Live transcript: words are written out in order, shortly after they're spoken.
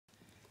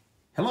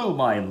Hello,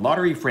 my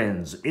lottery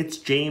friends. It's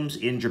James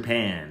in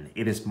Japan.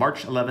 It is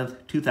March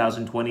 11th,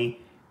 2020,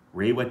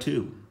 Reiwa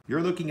 2.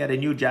 You're looking at a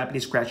new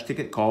Japanese scratch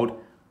ticket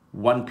called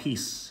One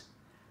Piece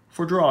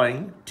for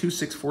drawing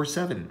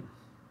 2647.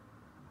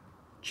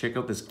 Check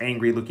out this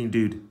angry looking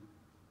dude.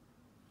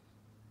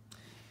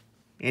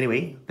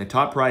 Anyway, the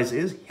top prize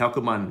is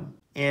Hyakuman,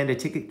 and a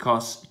ticket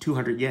costs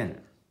 200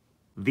 yen.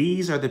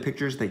 These are the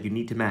pictures that you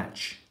need to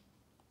match.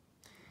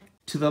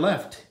 To the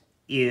left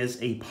is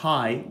a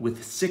pie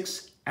with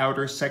 6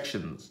 outer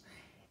sections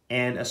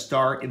and a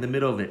star in the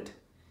middle of it.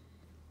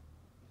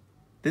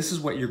 This is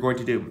what you're going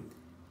to do.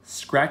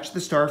 Scratch the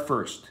star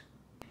first,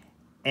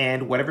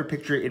 and whatever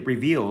picture it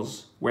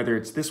reveals, whether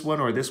it's this one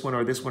or this one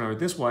or this one or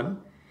this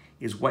one,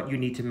 is what you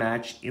need to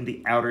match in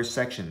the outer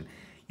section.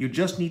 You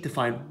just need to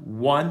find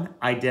one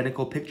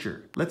identical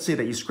picture. Let's say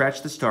that you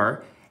scratch the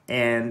star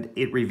and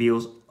it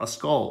reveals a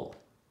skull.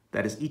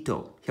 That is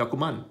Ito,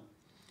 Hyakuman.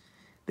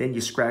 Then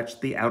you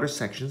scratch the outer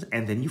sections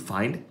and then you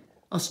find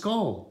a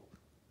skull.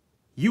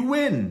 You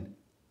win!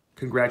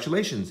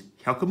 Congratulations,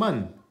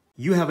 Hyakuman.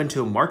 You have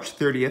until March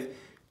 30th,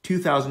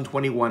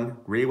 2021,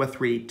 Reiwa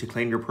 3 to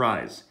claim your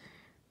prize.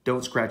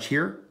 Don't scratch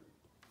here.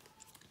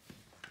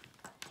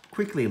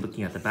 Quickly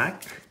looking at the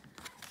back.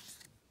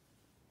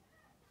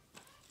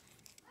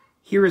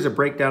 Here is a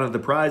breakdown of the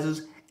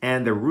prizes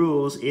and the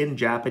rules in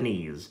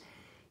Japanese.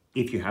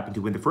 If you happen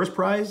to win the first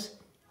prize,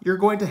 you're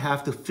going to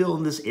have to fill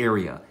in this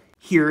area.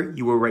 Here,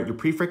 you will write your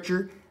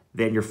prefecture,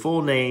 then your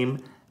full name,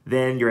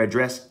 then your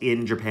address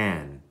in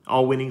Japan.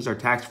 All winnings are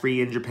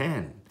tax-free in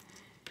Japan.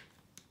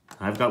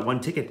 I've got one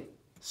ticket,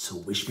 so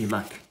wish me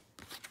luck.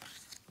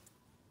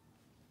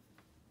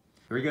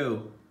 Here we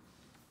go.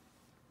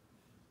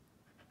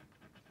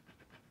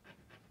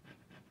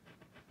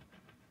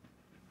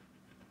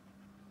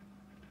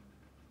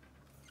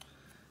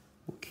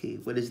 Okay,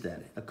 what is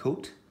that? A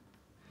coat?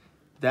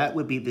 That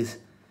would be this.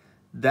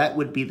 That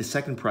would be the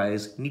second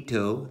prize,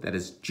 Nito. That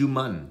is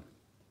Juman.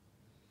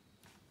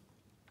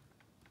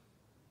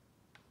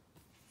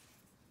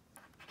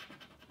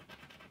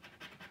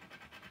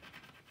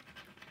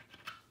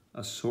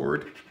 A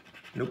sword?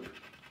 Nope.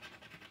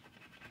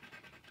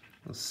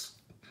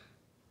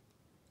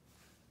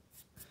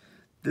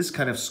 This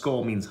kind of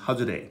skull means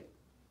Hazure.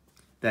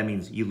 That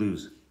means you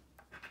lose.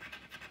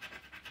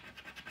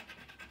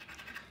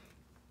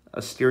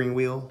 A steering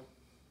wheel?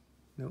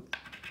 Nope.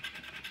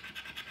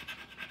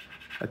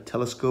 A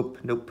telescope?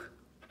 Nope.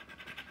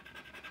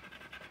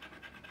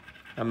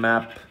 A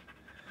map?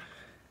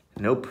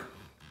 Nope.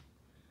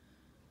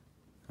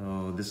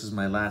 Oh, this is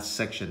my last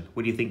section.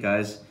 What do you think,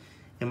 guys?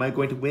 Am I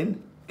going to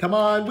win? Come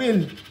on,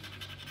 win!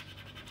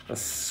 A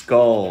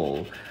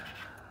skull.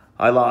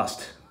 I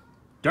lost.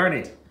 Darn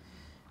it.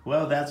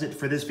 Well, that's it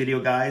for this video,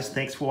 guys.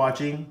 Thanks for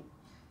watching.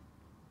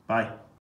 Bye.